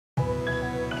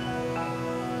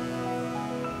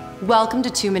Welcome to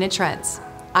 2-Minute Trends.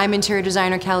 I'm interior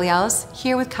designer Kelli Ellis,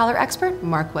 here with color expert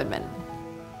Mark Woodman.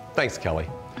 Thanks, Kelly.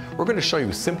 We're going to show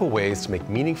you simple ways to make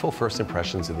meaningful first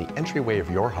impressions in the entryway of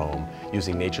your home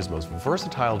using nature's most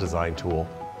versatile design tool,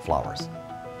 flowers.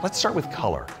 Let's start with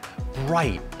color.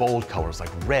 Bright, bold colors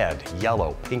like red,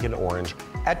 yellow, pink, and orange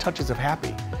add touches of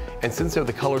happy. And since they're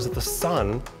the colors of the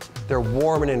sun, they're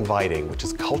warm and inviting, which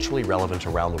is culturally relevant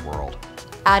around the world.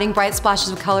 Adding bright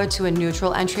splashes of color to a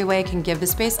neutral entryway can give the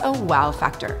space a wow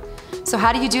factor. So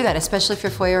how do you do that, especially if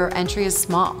your foyer or entry is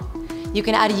small? You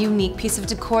can add a unique piece of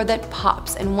decor that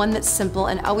pops, and one that's simple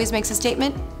and always makes a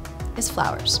statement is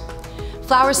flowers.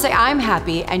 Flowers say, I'm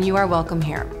happy and you are welcome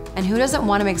here. And who doesn't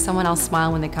want to make someone else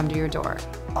smile when they come to your door?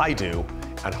 I do.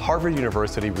 And Harvard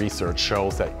University research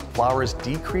shows that flowers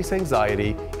decrease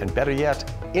anxiety and, better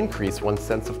yet, increase one's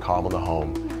sense of calm in the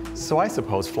home. So I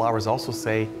suppose flowers also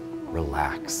say,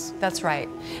 relax. That's right.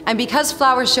 And because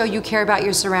flowers show you care about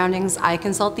your surroundings, I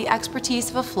consult the expertise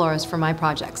of a florist for my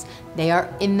projects. They are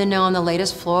in the know on the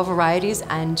latest floral varieties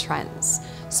and trends.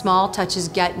 Small touches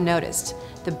get noticed.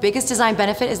 The biggest design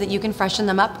benefit is that you can freshen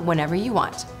them up whenever you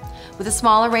want. With a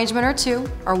small arrangement or two,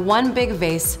 or one big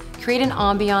vase, create an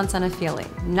ambiance and a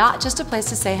feeling, not just a place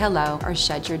to say hello or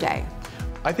shed your day.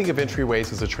 I think of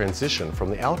entryways as a transition from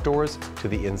the outdoors to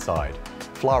the inside.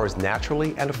 Flowers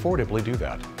naturally and affordably do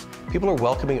that. People are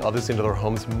welcoming others into their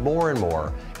homes more and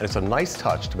more, and it's a nice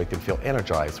touch to make them feel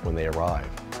energized when they arrive.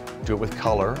 Do it with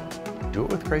color, do it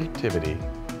with creativity,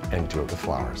 and do it with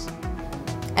flowers.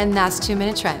 And that's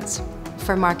 2-Minute Trends.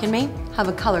 For Mark and me, have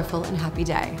a colorful and happy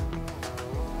day.